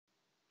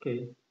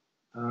Okay,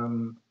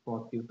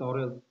 for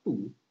tutorial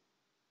 2,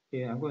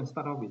 okay, I'm going to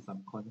start off with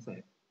some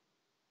concept.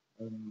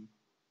 Um,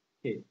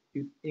 okay,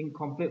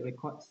 incomplete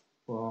records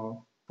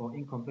for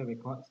incomplete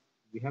records,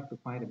 we have to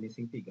find the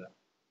missing figure.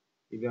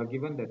 If you are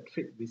given the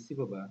trade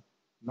receivable,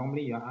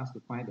 normally you are asked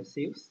to find the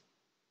sales,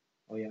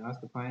 or you are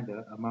asked to find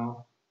the amount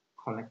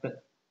collected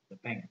the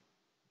bank.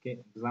 Okay,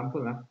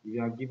 example, if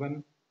you are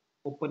given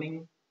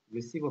opening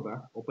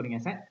receivable, opening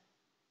asset,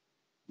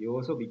 you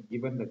also be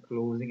given the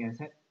closing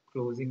asset,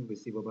 closing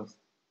receivables.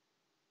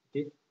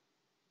 Okay,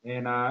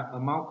 and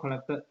amount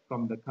collected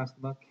from the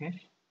customer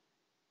cash,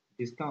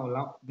 discount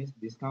allowed means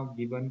discount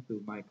given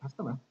to my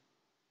customer,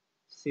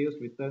 sales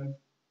return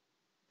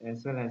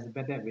as well as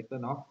bad debt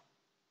written off,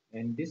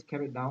 and this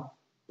carried down,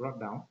 brought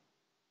down,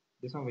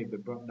 this one will be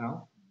brought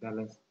down,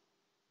 balance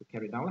to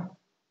carry down.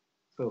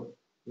 So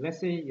let's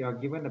say you are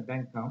given a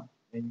bank account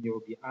and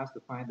you'll be asked to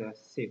find the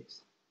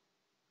sales,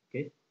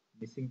 okay,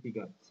 missing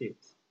figure,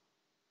 sales.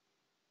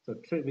 So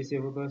trade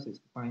receivables is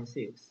to find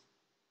sales,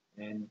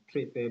 and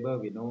trade payable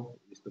we know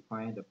is to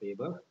find the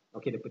payable,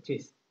 okay, the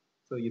purchase.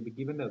 So you'll be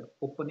given the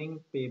opening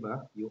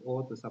payable you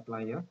owe to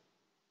supplier,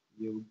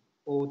 you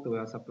owe to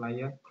your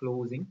supplier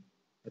closing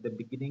at the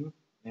beginning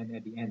and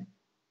at the end.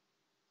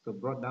 So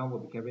brought down will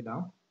be carried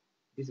down.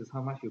 This is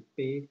how much you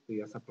pay to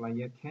your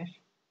supplier cash.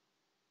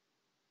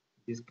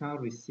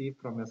 Discount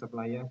received from your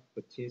supplier,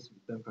 purchase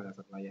return from your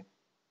supplier,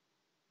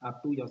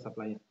 up to your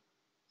supplier.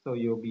 So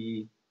you'll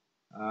be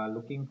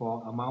looking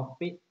for amount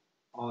paid,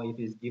 or if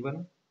it's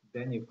given,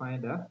 then you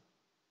find the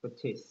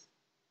purchase.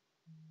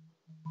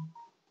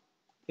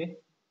 Okay.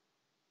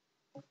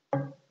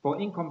 For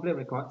incomplete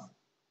records,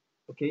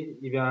 okay,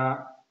 if you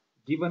are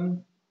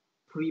given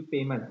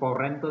prepayment for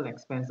rental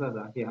expenses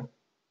here,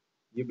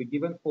 you'll be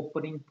given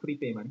opening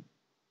prepayment,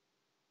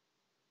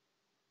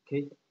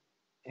 okay,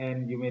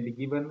 and you may be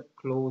given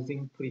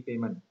closing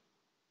prepayment.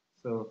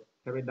 So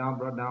carry down,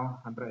 brought down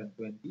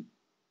 120,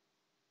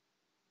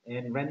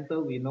 and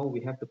rental we know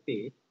we have to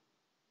pay,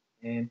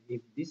 and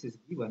if this is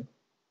given,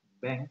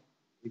 bank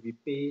if we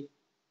pay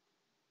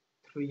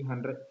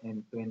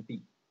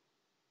 320.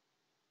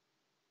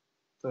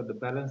 So the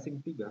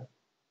balancing figure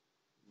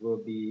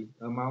will be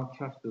amount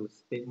charged to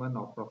statement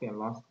of profit and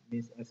loss,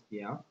 means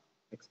SPL.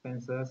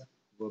 Expenses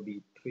will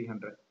be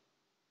 300.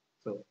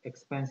 So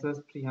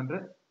expenses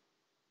 300,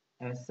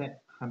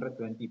 asset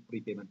 120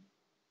 prepayment.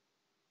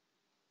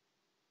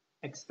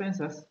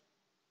 Expenses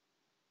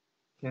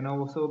can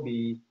also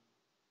be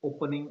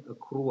opening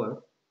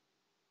accrual.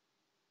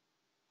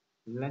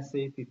 Let's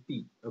say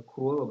 50.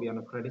 Accrual will be on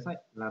the credit side,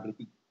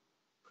 liability.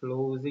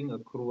 Closing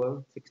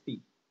accrual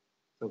 60.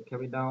 So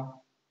carry down,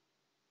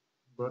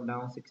 brought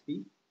down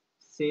 60.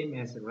 Same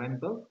as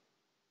rental.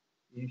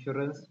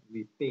 Insurance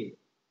we pay.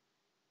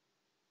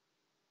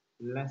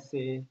 Let's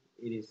say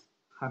it is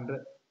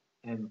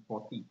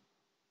 140.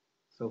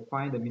 So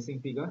find the missing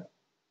figure.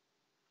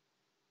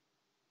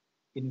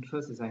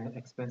 Interest is an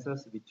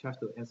expenses we charge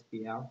to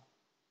SPL,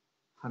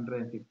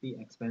 150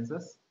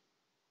 expenses.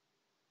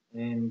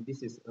 And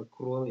this is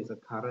accrual is a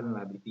current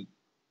liability.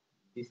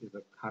 This is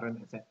a current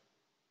asset.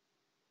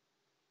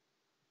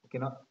 Okay,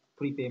 not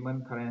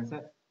prepayment current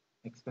asset,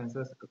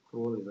 expenses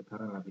accrual is a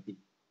current liability.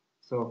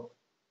 So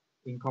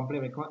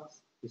incomplete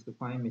records is to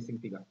find missing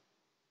figure.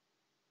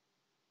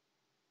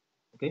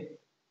 Okay,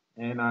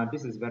 and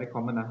this is very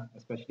common,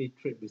 especially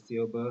trade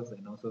receivables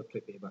and also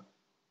trade payable.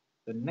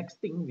 The next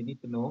thing we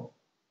need to know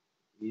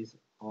is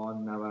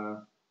on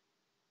our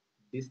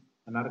this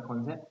another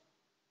concept.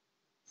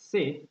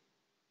 Say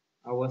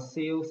our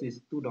sales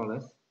is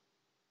 $2,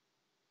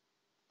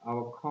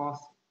 our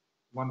cost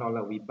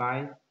 $1. We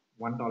buy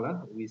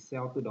 $1, we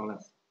sell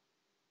 $2.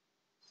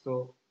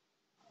 So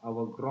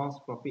our gross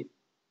profit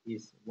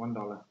is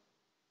 $1.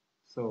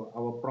 So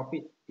our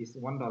profit is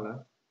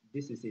 $1.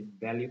 This is in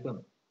value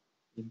term.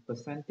 In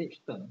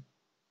percentage term,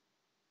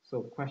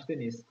 so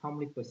question is how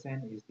many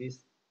percent is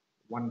this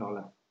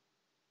 $1?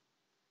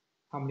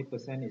 How many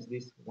percent is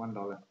this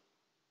 $1?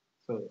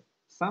 So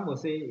some will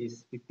say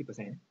is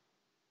 50%.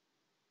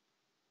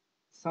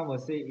 Some will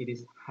say it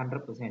is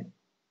 100%.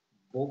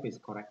 Both is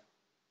correct.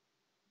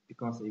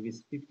 Because if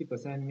it's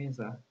 50% means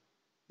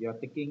you are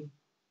taking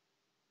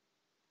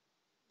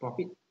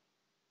profit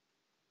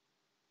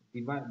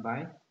divided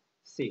by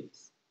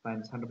sales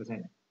times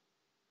 100%.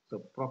 So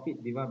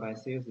profit divided by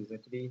sales is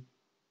actually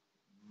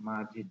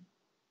margin.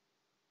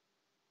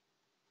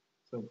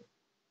 So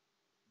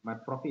my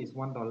profit is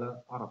 $1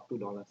 out of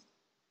 $2.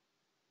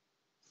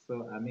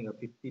 So I make a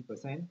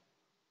 50%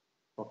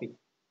 profit.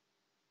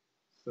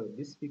 So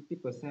this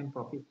 50%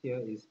 profit here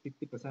is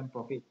 50%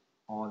 profit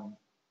on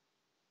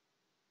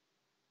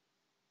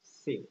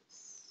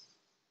sales.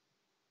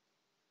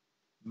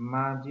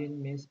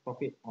 Margin means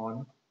profit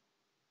on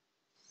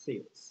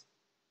sales.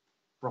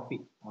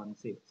 Profit on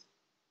sales.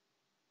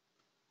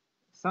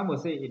 Some will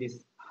say it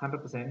is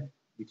 100%,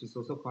 which is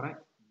also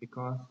correct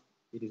because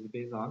it is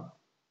based on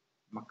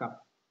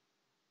markup,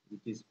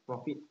 which is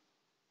profit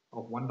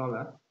of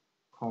 $1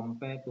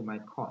 compared to my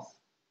cost.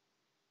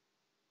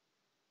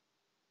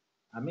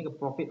 I make a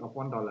profit of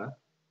 $1,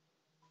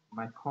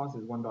 my cost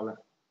is $1.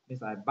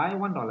 Means I buy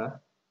 $1,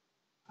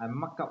 I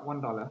mark up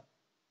 $1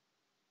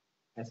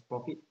 as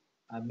profit,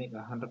 I make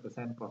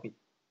 100% profit.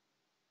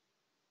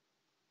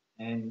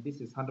 And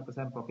this is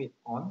 100% profit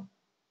on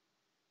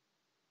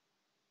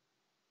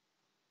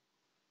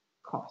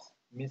cost.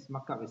 Means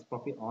markup is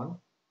profit on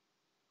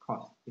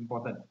cost.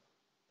 Important.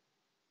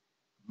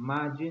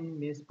 Margin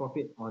means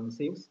profit on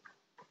sales.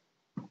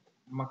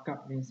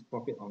 Markup means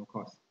profit on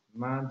cost.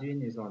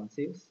 Margin is on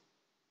sales.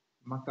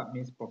 Markup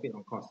means profit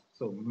on cost.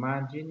 So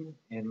margin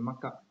and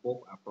markup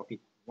both are profit.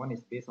 One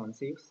is based on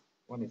sales,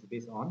 one is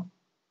based on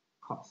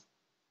cost.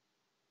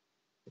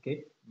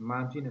 Okay,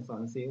 margin is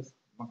on sales,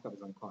 markup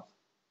is on cost.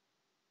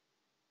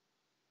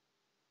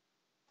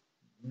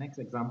 Next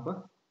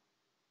example.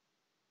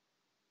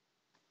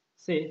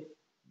 Say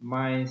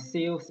my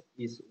sales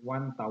is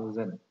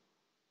 1,000.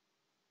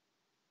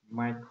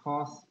 My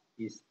cost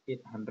is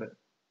 800.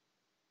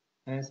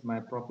 Hence my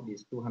profit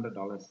is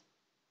 $200.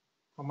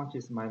 How much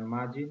is my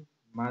margin?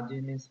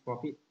 Margin means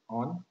profit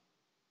on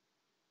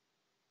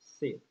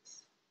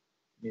sales.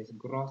 Means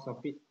gross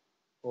profit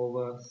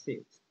over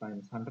sales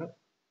times 100.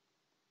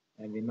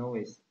 And we know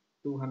is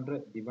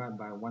 200 divided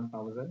by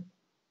 1,000.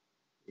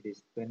 It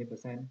is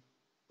 20%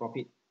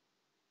 profit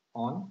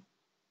on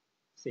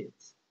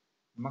sales.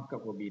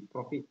 Markup will be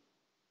profit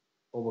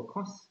over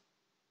cost.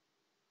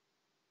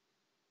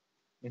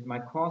 If my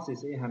cost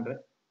is 800,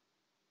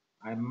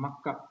 I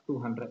mark up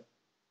 200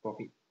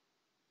 profit.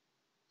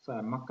 So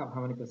I mark up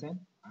how many percent?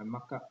 I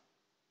mark up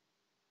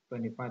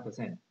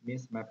 25%.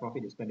 Means my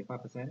profit is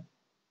 25%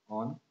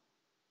 on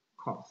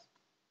cost.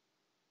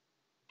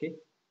 Okay,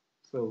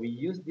 so we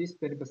use this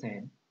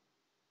 20%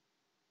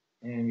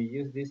 and we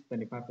use this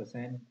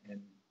 25%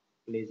 and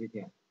place it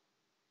here.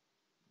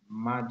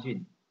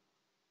 Margin.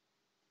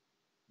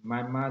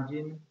 My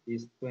margin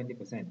is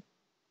 20%.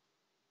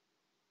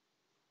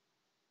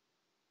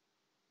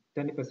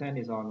 20%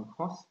 is on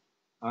cost,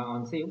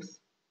 on sales.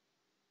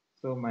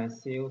 So my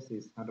sales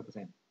is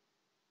 100%.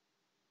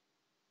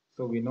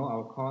 So we know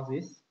our cost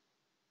is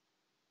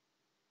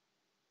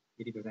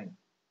 80%.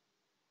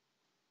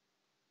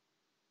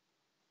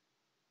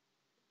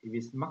 If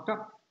it's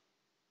markup,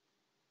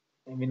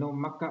 and we know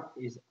markup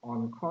is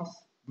on cost,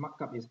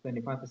 markup is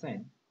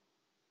 25%.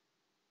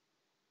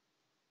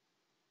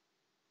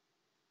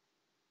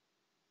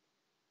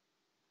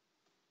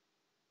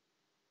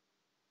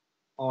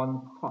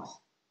 On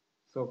cost.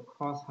 So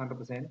cost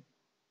 100%.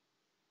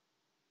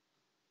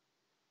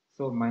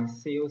 So my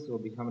sales will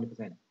be how many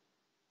percent?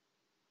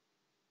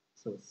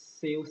 So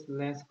sales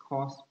less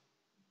cost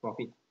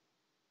profit.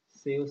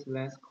 Sales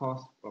less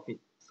cost profit.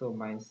 So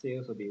my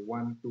sales will be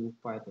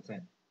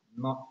 125%,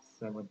 not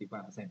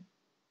 75%.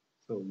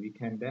 So we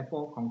can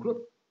therefore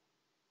conclude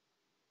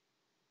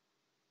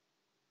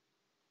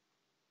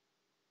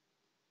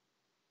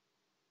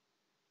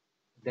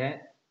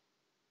that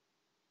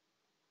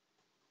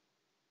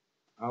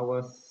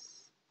our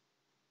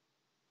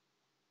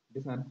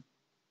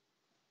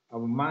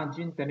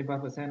margin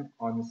 25%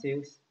 on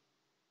sales.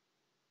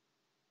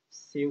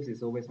 Sales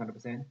is always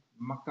 100%.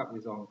 Markup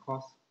is on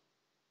cost.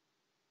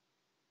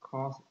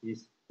 Cost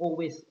is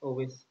always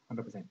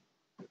 100%.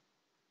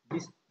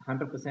 This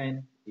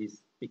 100%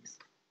 is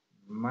fixed.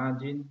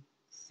 Margin,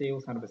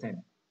 sales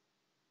 100%.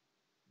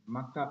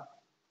 Markup,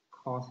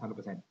 cost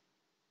 100%.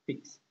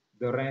 Fixed.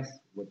 The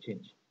rest will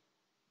change.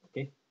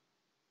 Okay.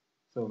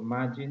 So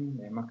margin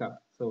and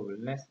markup. So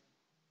let's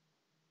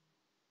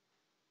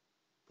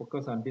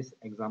focus on this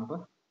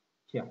example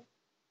here.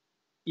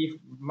 If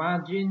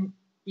margin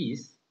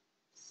is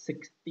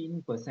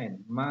 16%,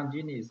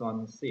 margin is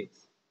on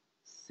sales,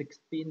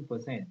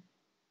 16%.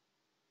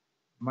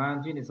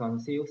 Margin is on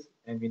sales,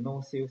 and we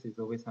know sales is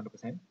always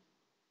 100%.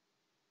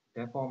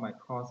 Therefore, my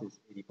cost is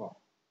 84.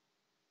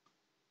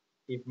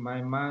 If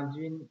my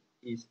margin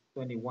is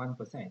 21%,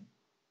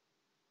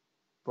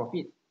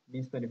 profit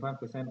means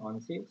 25%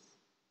 on sales.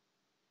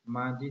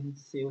 Margin,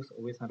 sales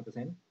always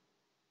 100%,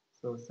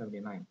 so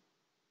 79.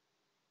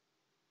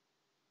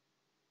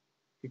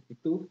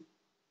 52,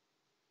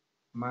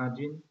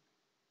 margin,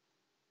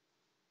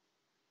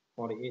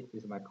 48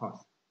 is my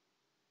cost.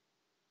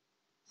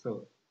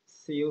 So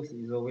sales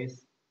is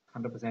always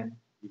 100%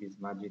 if it's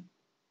margin.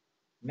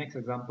 Next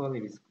example,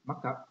 if it's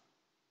markup,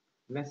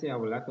 let's say I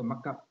would like to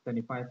mark up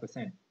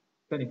 25%,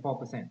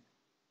 24%.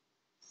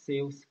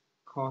 Sales,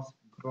 cost,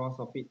 gross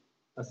profit,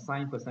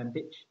 assign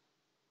percentage.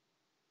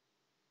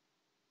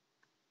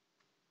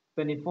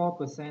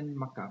 24%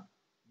 markup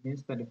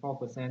means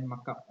 24%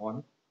 markup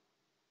on.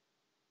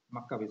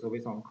 Markup is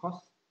always on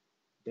cost,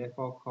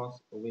 therefore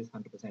cost always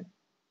 100%.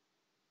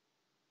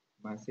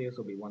 My sales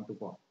will be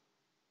 124.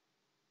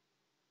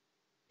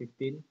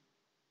 15,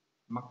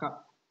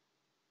 markup.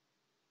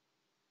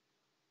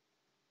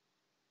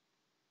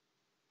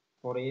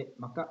 48,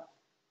 markup.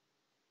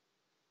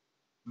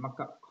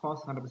 Markup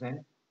cost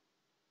 100%,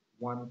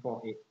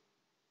 148.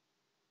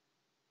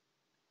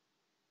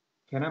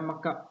 Can I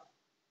mark up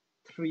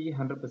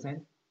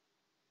 300%?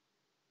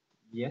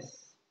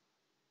 Yes.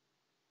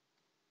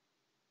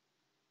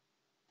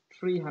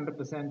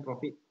 300%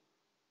 profit.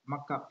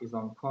 markup is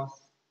on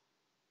cost.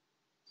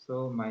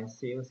 So my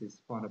sales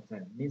is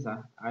 400%. Means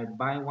I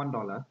buy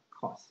 $1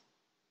 cost.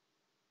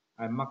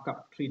 I mark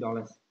up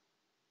 $3.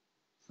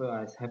 So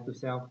I have to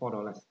sell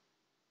 $4.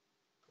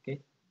 Okay,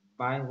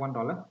 buy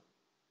 $1,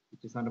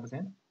 which is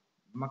 100%.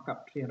 Mark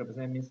up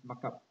 300% means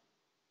mark up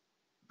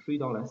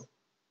 $3.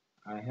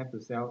 I have to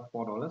sell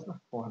 $4,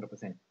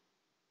 400%.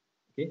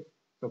 Okay,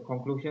 so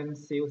conclusion,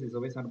 sales is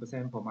always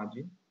 100% for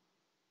margin.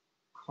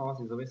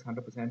 Cost is always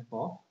 100%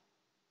 for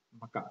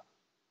markup.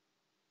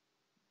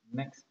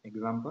 Next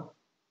example.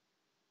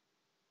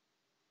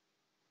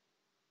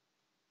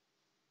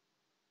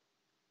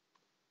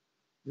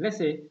 Let's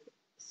say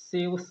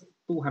sales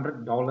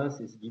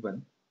 $200 is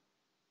given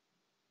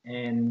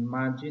and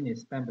margin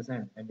is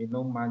 10%, and we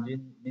know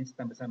margin means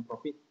 10%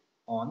 profit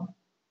on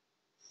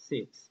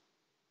sales.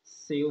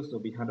 Sales will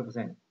be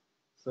 100%.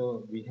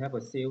 So we have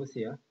a sales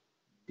here.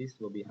 This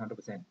will be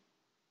 100%.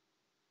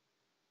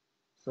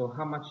 So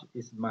how much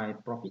is my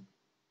profit?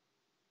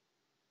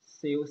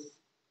 Sales,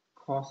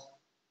 cost,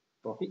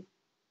 profit.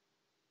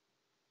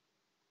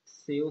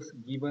 Sales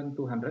given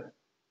 200,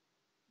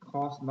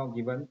 cost not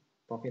given,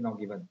 profit not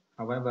given.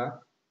 However,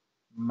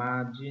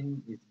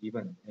 margin is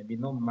given, and we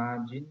know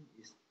margin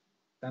is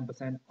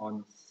 10%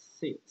 on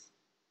sales.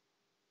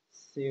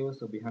 Sales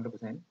will be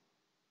 100%.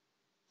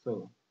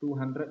 So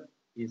 200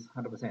 is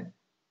 100%.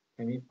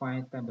 Can we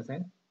find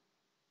 10%?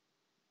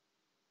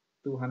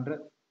 200,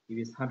 if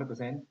it's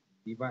 100%,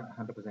 divide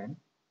 100%,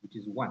 which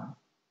is 1,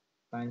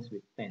 times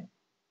with 10.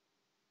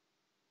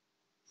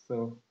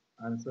 So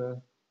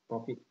answer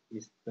profit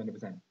is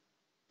 20%.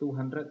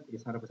 200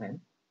 is 100%.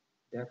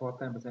 Therefore,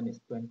 10%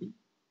 is 20.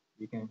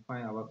 We can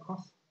find our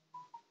cost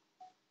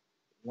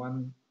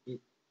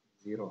 180,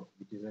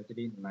 which is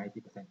actually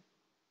 90%.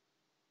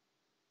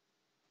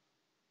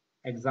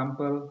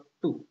 Example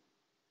 2.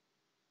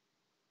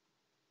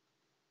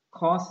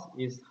 Cost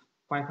is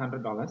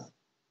 $500.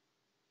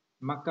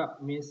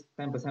 Markup means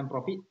 10%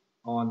 profit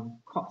on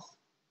cost.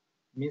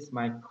 Means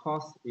my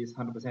cost is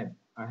 100%.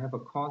 I have a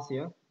cost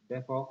here,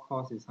 therefore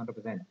cost is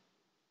 100%.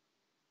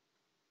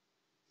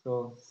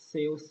 So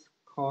sales,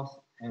 cost,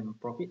 and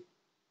profit.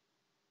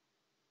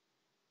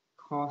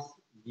 Cost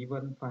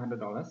given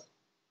 $500.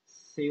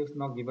 Sales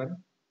not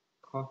given.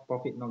 Cost,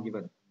 profit not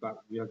given.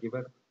 But we are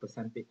given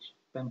percentage,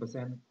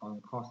 10%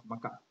 on cost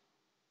markup.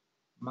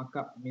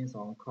 Markup means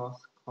on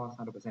cost, cost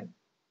 100%.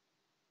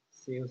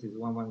 Sales is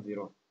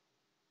 110.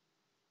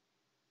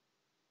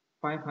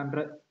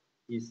 500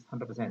 is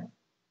 100%.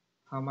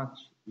 How much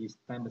is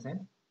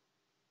 10%?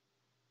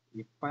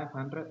 If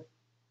 500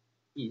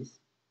 is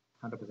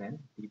 100%,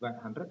 divide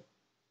 100.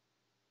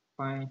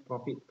 Find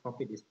profit.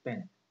 Profit is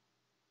 10.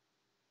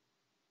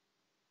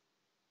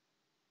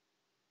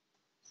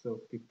 So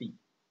 50.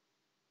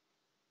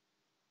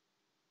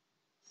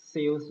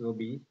 Sales will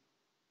be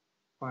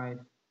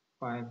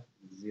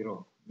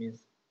 550,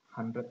 means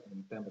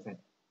 110%.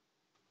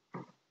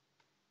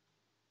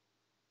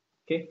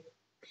 Okay,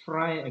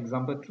 try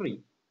example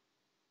 3.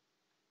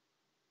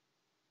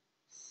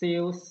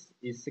 Sales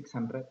is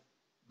 600.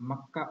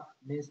 Markup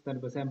means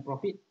 10%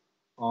 profit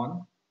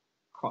on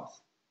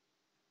cost.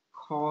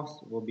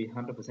 Cost will be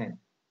 100%.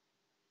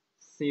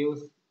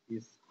 Sales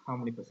is how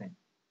many percent?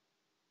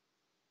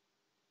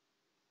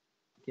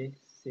 Okay,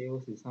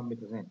 sales is how many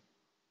percent?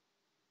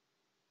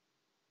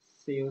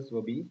 Sales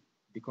will be,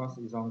 because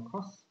it's on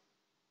cost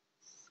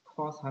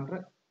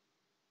 100,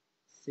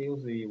 sales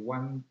will be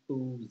 120%,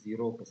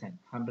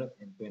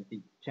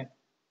 120. Check.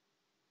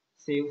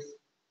 Sales,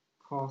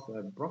 cost,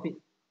 and profit.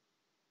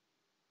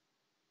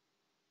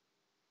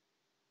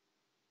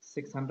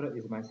 600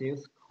 is my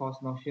sales,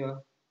 cost not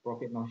sure,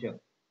 profit not sure.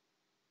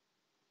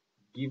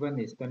 Given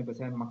is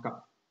 20%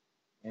 markup,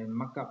 and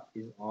markup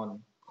is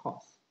on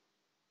cost.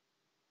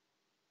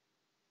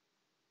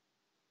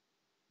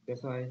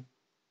 That's why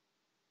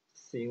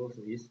sales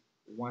is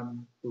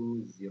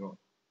 120.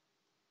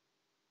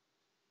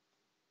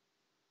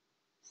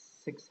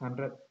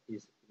 600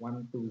 is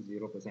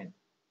 120%.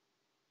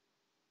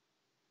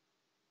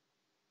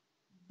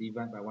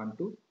 Divide by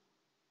 12.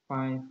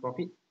 Find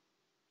profit,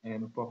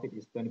 and profit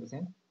is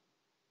 20%.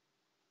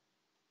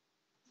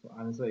 So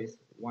answer is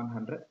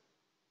 100.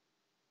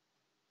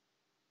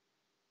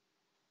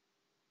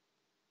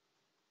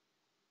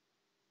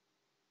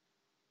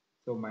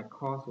 So my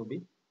cost will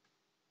be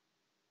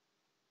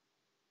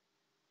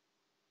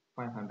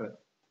 500.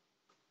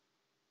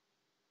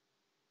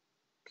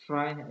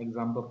 Try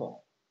example 4.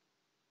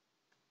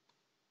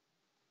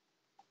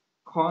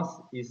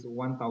 Cost is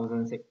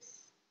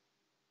 1006.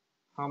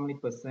 How many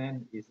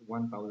percent is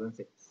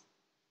 1006?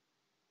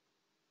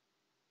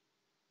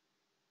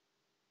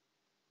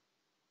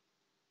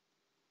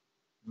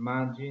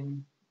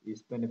 Margin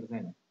is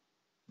 20%.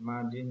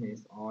 Margin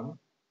is on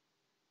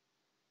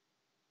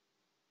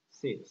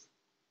sales.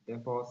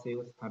 Therefore,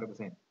 sales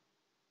 100%.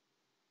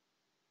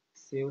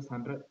 Sales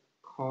 100,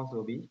 cost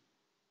will be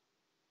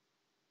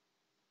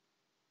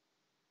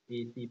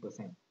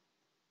 80%.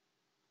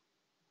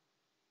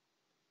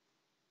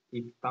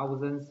 If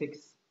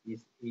 1006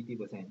 is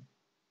 80%,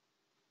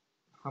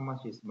 how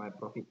much is my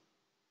profit?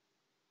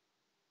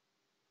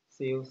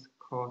 Sales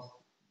cost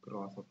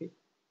gross profit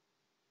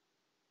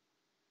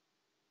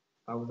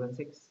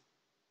 1006.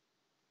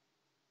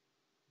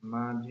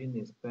 Margin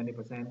is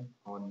 20%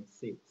 on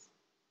sales.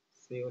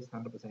 Sales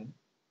 100%.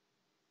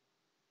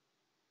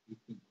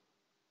 80.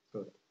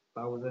 So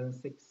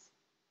 1006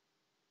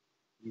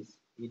 is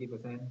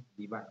 80%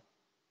 divide.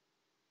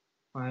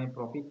 Find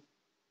profit.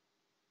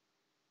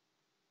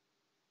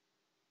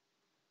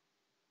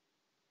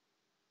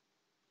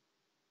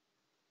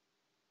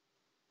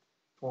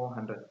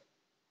 400.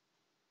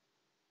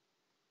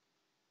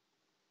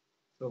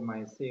 So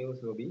my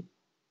sales will be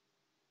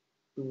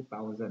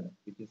 2000,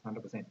 which is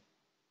 100%.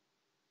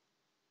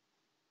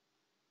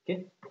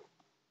 Okay.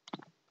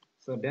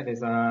 So that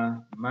is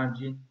a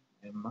margin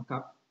and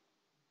markup.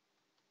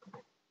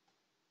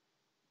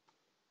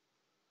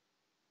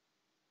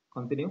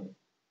 Continue.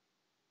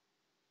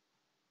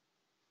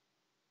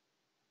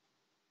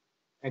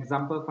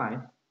 Example 5.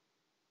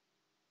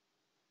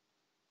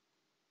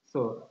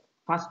 So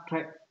fast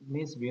track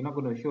means we're not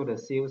going to show the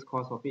sales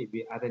cost of it.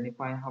 We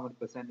identify how many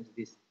percent is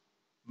this.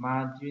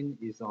 Margin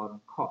is on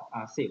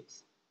cost,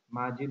 sales.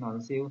 Margin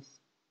on sales,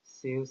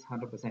 sales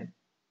 100%.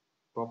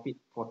 Profit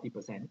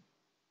 40%.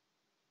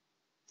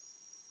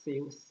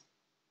 Sales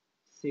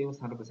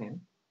 100%.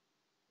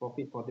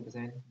 Profit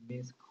 40%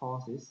 means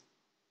cost is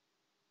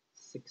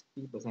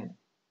 60%.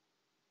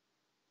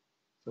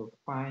 So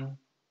find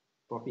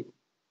profit.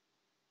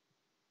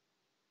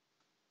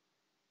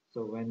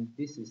 So when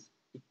this is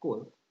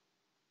equal,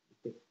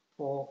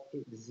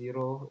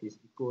 480 is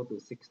equal to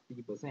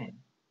 60%.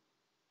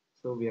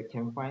 So we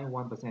can find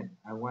 1%.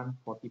 I want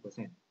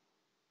 40%.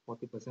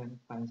 40%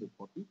 times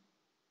 40.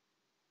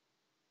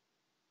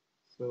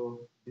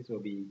 So this will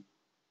be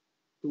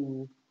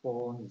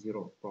 240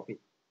 profit.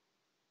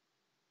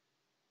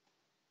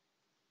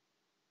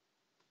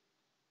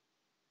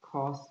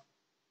 Cost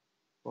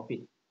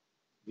profit.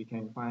 We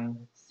can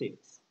find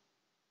sales.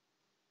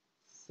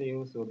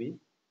 Sales will be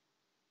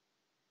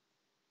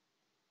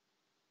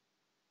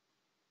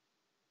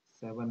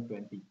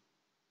 720.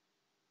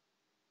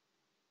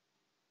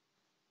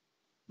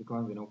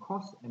 Because we know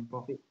cost and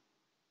profit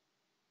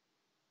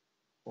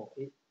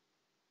 48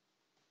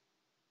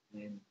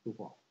 and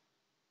 24.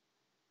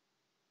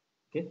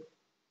 Okay.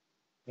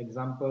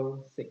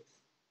 Example 6.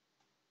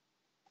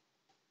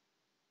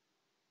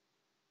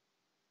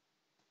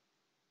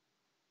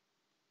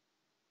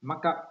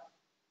 Markup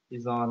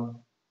is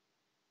on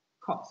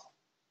cost.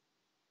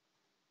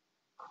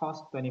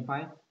 Cost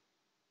 25,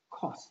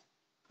 cost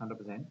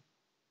 100%.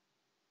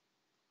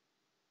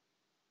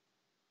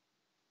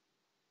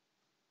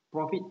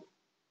 Profit,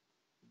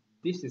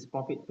 this is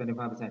profit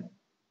 25%.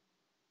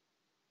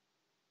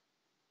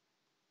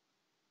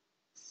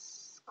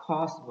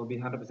 Cost will be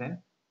 100%.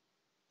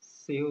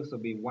 Sales will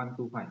be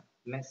 125.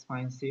 Let's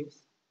find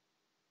sales.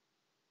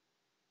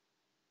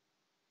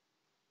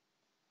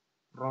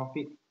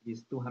 Profit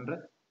is 200.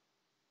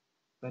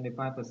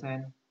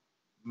 25%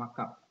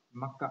 markup.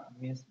 Markup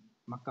means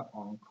markup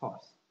on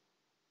cost.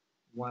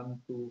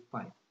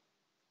 125.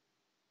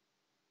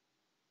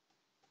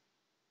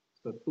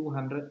 So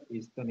 200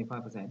 is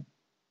 25%.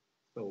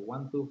 So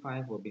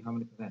 125 will be how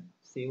many percent?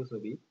 Sales will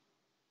be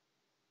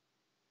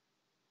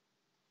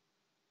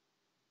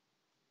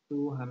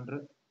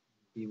 200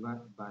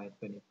 divided by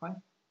 25.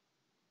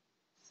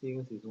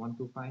 Sales is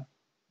 125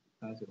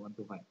 times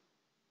 125.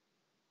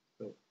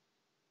 So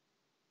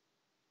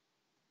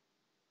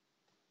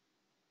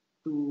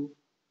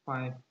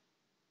 25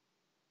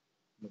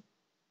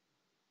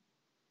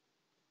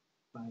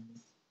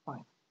 times 5,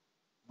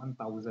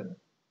 1000.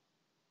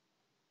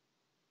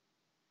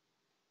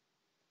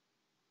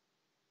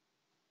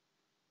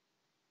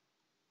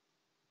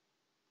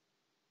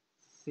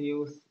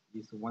 Sales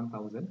is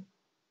 1000.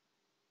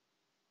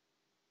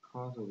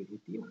 Cost will be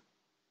 80.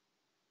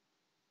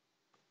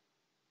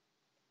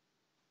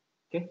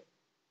 Okay.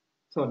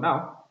 So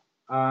now,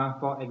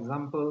 for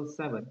example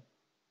 7,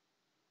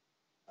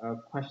 a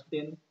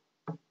question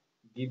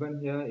given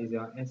here is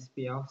your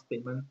SPL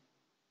statement.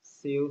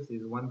 Sales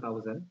is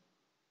 1000.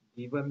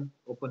 Given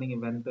opening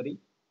inventory,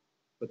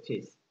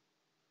 purchase.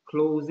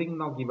 Closing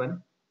not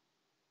given.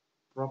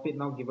 Profit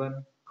not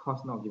given.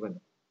 Cost not given.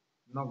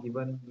 Not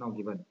given, not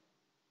given.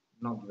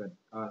 Not given.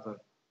 Sorry.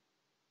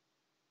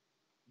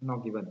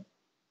 Not given.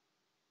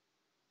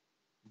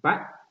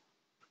 But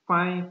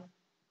find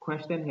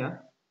question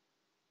here.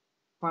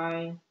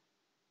 Find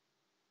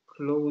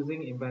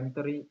closing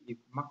inventory if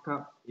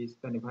markup is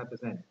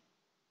 25%.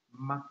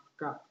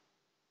 Markup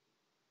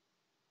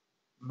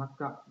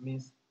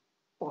means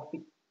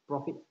profit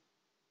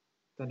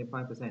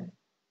 25%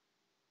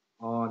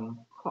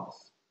 on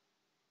cost.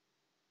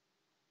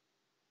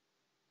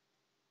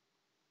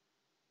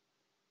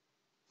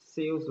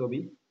 Sales will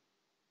be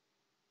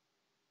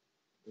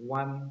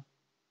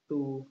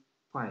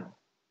 125.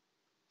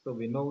 So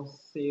we know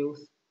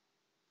sales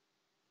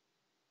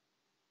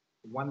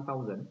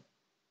 1000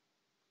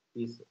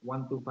 is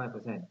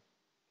 125%.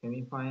 Can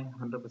we find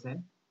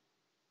 100%?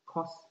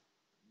 Cost,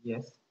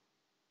 yes.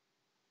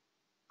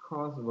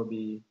 cost will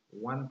be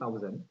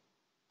 1000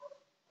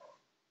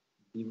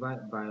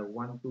 divided by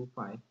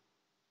 125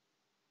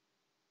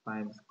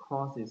 times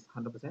cost is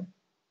 100%.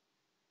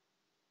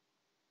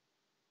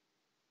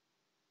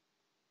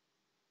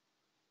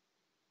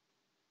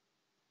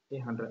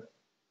 $800.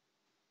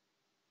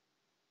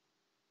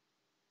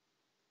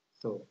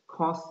 So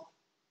cost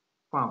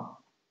found,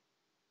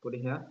 put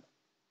it here.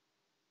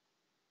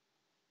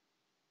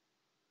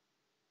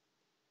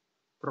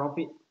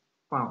 Profit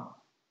found,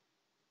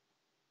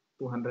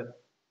 200.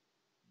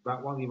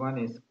 But what we want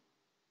is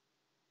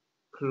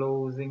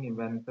closing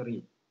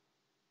inventory.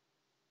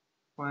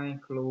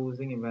 Find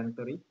closing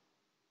inventory.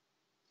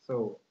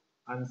 So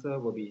answer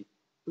will be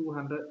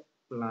 200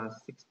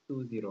 plus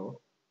 620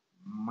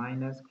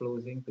 minus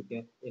closing to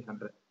get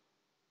 800.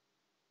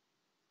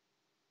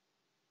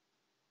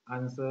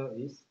 Answer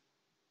is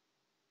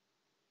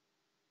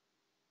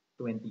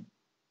 20.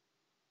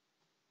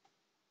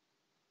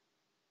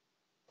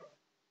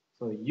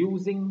 So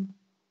using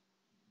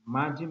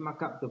margin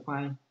markup to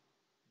find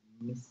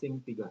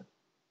missing figure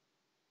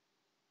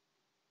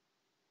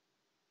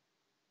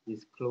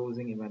is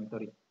closing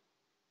inventory.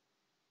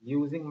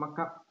 Using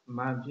markup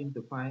margin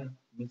to find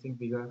missing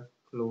figure,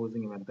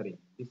 closing inventory.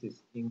 This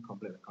is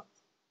incomplete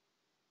records.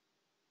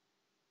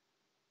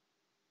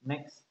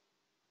 Next,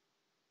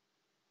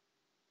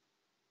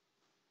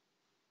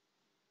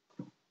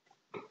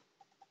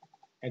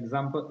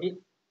 example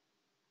 8.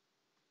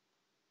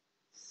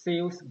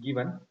 Sales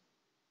given,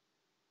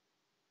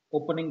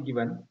 opening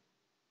given,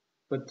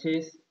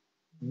 purchase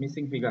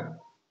missing figure.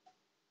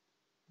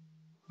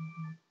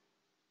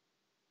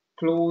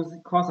 Close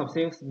cost of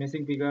sales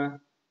missing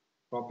figure,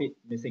 profit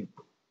missing.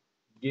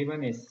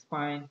 Given is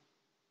find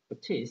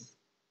purchase.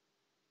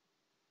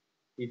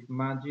 If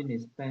margin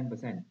is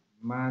 10%,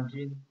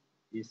 margin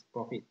is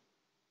profit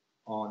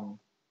on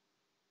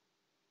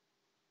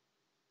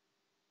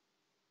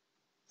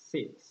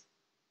sales.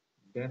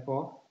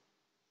 Therefore,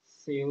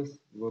 sales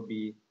will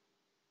be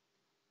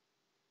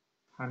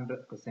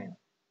 100%.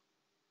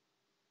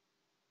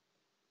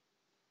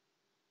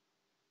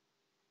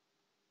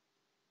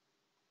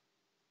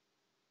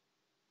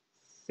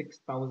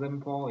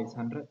 $6,004 is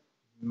 100.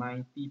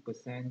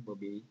 90% will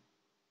be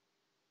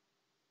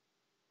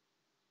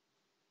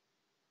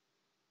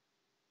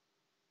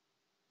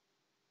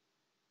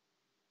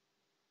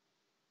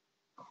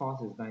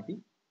cost is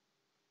 90.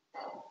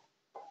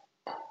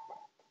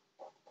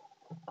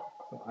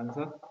 So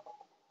answer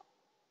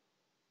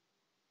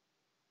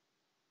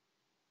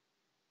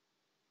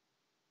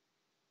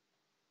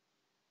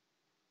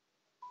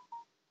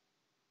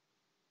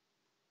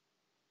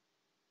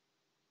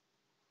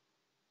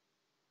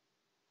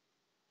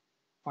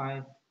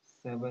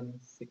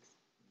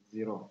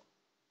 $5,760.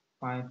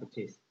 5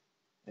 purchase,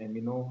 and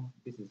we know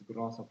this is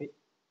gross of it.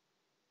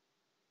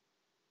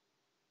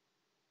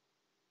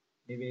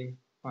 Maybe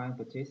 5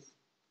 purchase.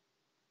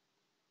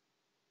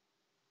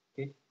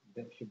 Okay,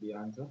 that should be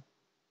answer.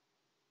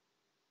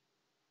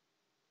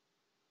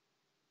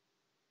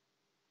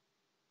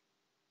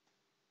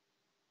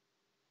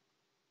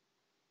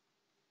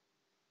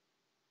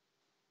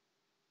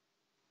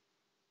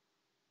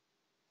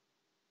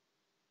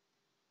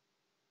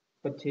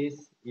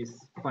 Purchase is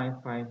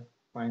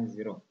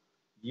 5550.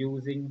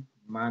 Using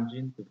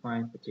margin to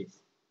find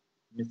purchase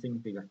missing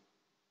figure.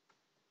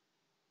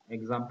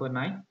 Example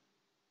 9.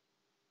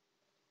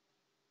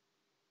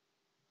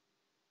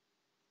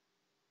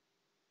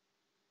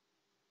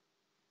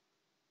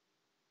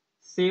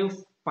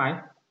 Sales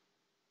 5,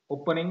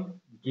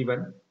 opening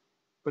given,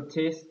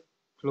 purchase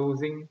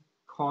closing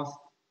cost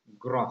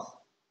gross,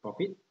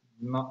 profit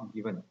not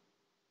given.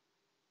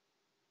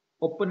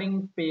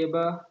 Opening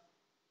payable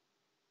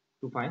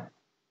to 5,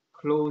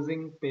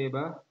 closing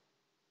payable,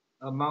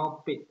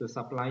 amount paid to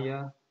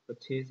supplier,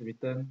 purchase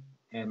return,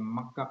 and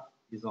markup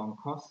is on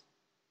cost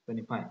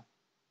 25.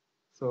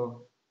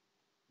 So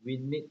we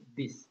need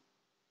this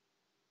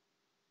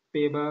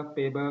payable.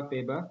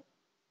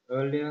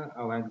 Earlier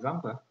our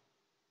example,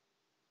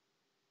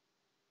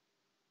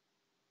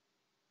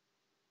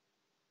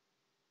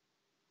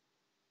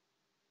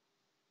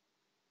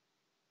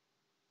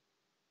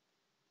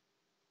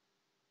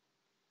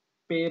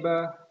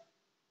 payable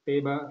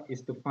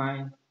is to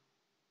find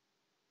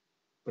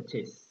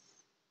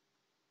purchase,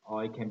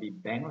 or it can be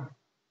bank.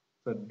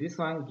 So this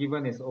one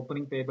given is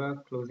opening payable,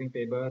 closing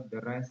payable.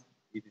 The rest,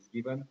 if it's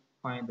given,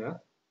 find the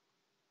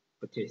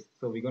purchase.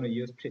 So we're going to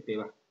use trade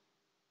payable.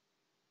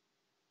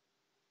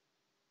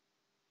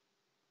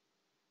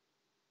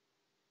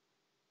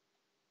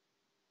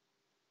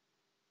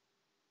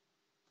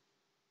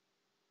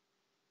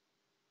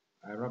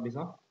 I rub this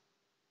off.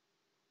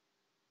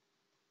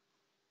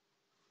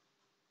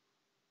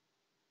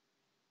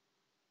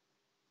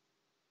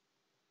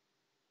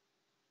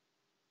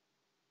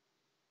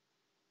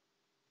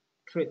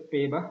 Trade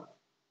payable.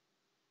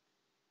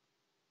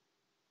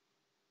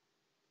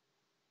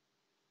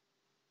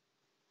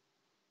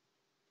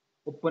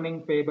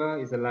 Opening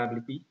payable is a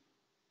liability.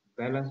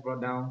 Balance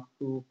brought down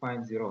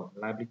 250.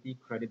 Liability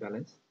credit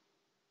balance.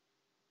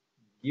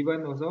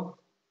 Given also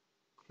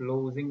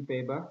closing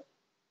payable,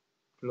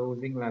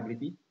 closing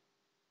liability,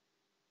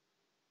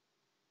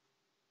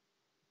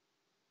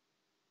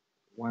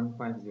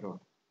 150.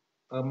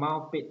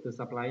 Amount paid to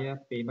supplier,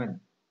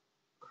 payment,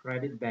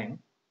 credit bank,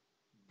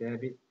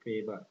 debit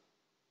payable,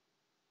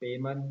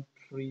 payment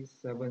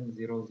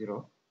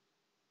 3700.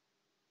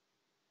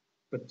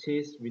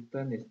 Purchase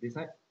return is this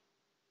side,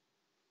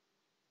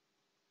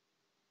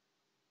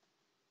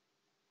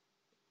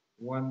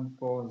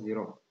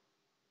 140.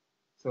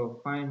 So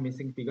find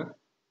missing figure.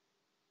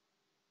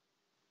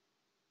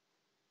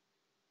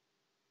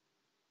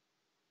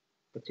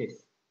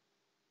 Purchase.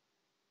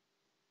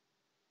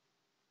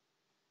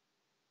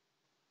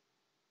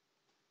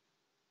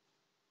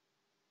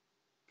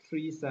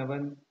 Three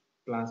seven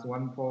plus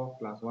 14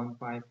 plus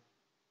 15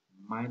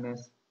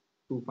 minus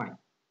 25.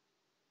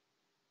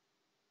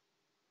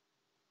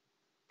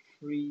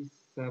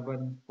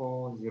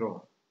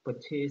 3740.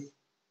 Purchase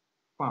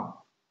found.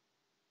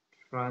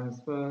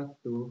 Transfer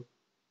to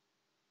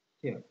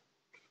here.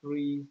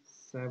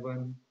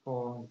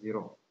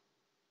 3740.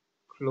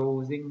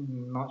 Closing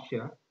not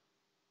sure,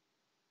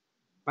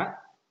 but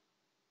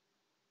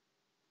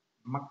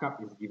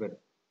markup is given.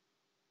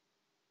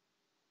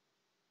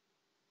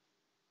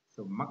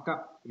 So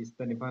markup is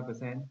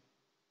 25%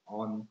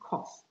 on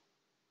cost.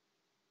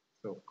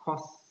 So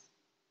cost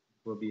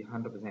will be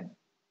 100%.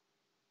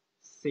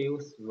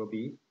 Sales will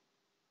be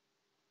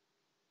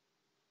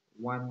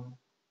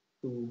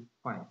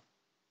 125.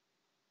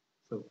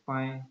 So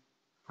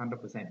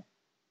 500%.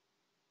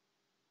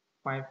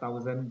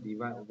 5,000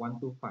 divided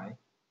 125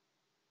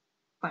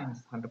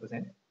 times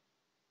 100%.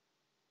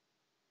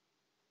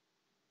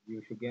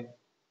 You should get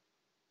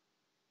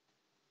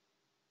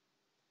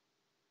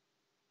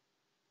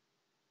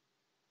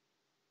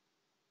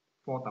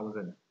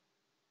 4,000.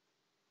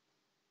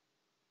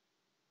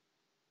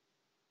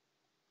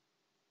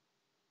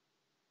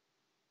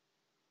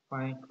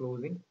 Find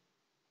closing.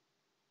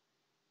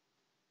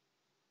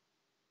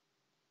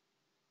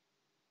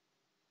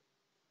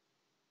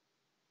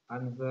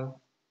 Answer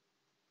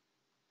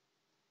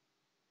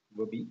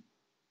will be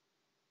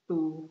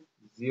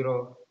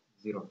 200.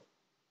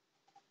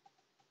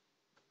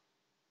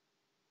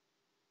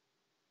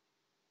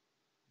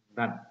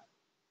 Done.